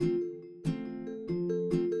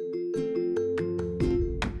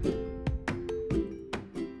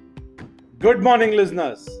Good morning,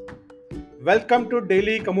 listeners. Welcome to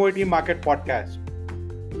Daily Commodity Market Podcast.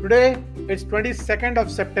 Today, it's 22nd of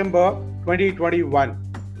September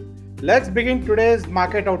 2021. Let's begin today's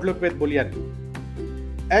market outlook with bullion.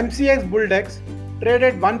 MCX Bulldex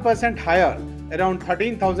traded 1% higher, around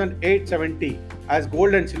 13,870, as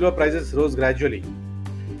gold and silver prices rose gradually.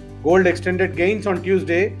 Gold extended gains on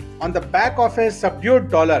Tuesday on the back of a subdued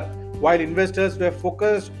dollar, while investors were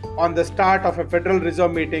focused on the start of a Federal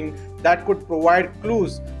Reserve meeting that could provide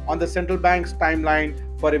clues on the central bank's timeline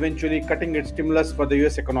for eventually cutting its stimulus for the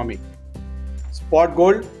US economy. Spot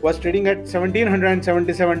gold was trading at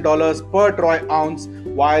 $1,777 per troy ounce,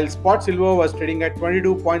 while spot silver was trading at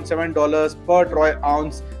 $22.7 per troy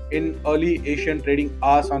ounce in early Asian trading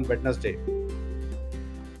hours on Wednesday.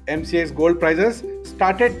 MCX gold prices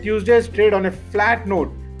started Tuesday's trade on a flat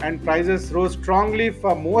note, and prices rose strongly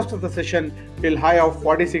for most of the session till high of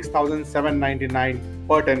 46,799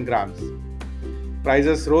 per 10 grams.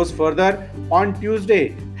 Prices rose further on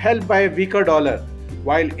Tuesday, helped by a weaker dollar,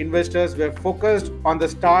 while investors were focused on the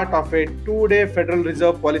start of a two-day Federal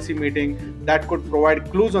Reserve policy meeting that could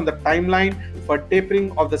provide clues on the timeline for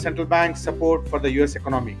tapering of the central bank's support for the US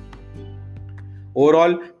economy.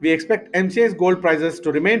 Overall, we expect MCX gold prices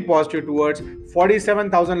to remain positive towards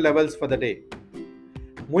 47,000 levels for the day.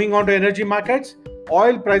 Moving on to energy markets,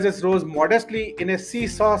 oil prices rose modestly in a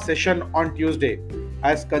seesaw session on Tuesday,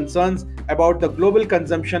 as concerns about the global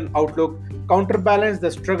consumption outlook counterbalanced the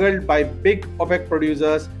struggle by big OPEC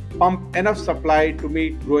producers pump enough supply to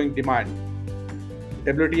meet growing demand.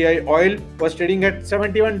 WTI oil was trading at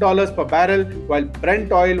 $71 per barrel, while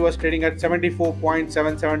Brent oil was trading at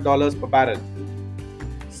 $74.77 per barrel.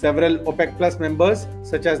 Several OPEC Plus members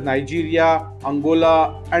such as Nigeria,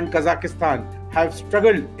 Angola, and Kazakhstan have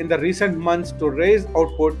struggled in the recent months to raise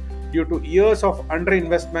output due to years of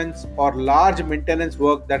underinvestments or large maintenance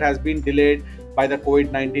work that has been delayed by the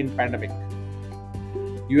COVID-19 pandemic.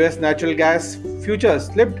 US natural gas futures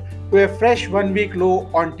slipped to a fresh one-week low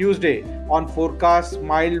on Tuesday on forecasts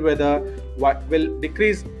mild weather will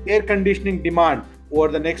decrease air conditioning demand over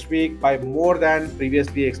the next week by more than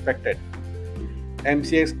previously expected.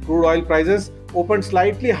 MCX crude oil prices opened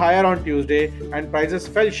slightly higher on Tuesday, and prices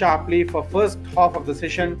fell sharply for first half of the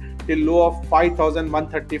session till low of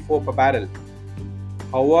 5,134 per barrel.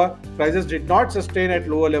 However, prices did not sustain at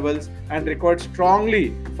lower levels and recovered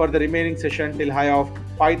strongly for the remaining session till high of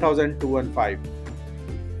 5,215.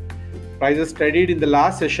 Prices steadied in the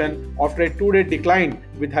last session after a two-day decline,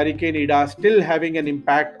 with Hurricane Ida still having an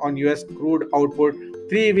impact on US crude output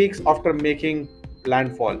 3 weeks after making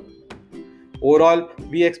landfall. Overall,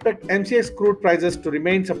 we expect MCX crude prices to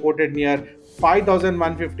remain supported near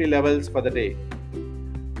 5,150 levels for the day.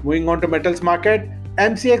 Moving on to metals market,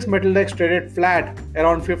 MCX Metal Dex traded flat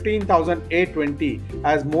around 15,820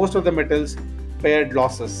 as most of the metals paired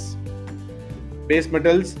losses. Base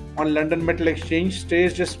metals on London Metal Exchange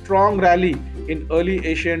staged a strong rally in early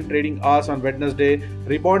Asian trading hours on Wednesday,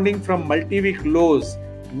 rebounding from multi-week lows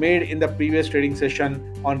made in the previous trading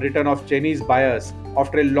session on return of Chinese buyers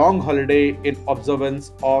after a long holiday in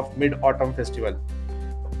observance of Mid-Autumn Festival.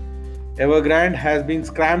 Evergrande has been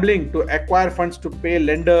scrambling to acquire funds to pay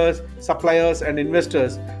lenders, suppliers, and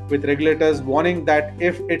investors, with regulators warning that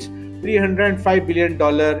if its $305 billion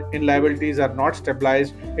in liabilities are not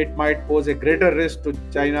stabilized, it might pose a greater risk to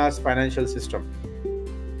China's financial system.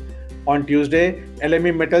 On Tuesday,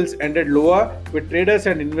 LME metals ended lower, with traders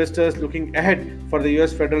and investors looking ahead for the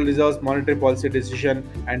US Federal Reserve's monetary policy decision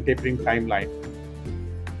and tapering timeline.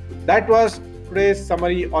 That was today's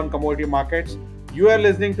summary on commodity markets. You are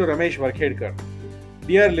listening to Ramesh Varkhedkar.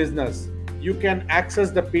 Dear listeners, you can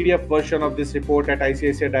access the PDF version of this report at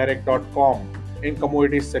ICICIdirect.com in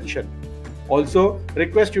commodities section. Also,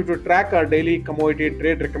 request you to track our daily commodity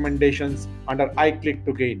trade recommendations under I click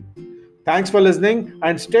to gain. Thanks for listening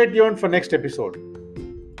and stay tuned for next episode.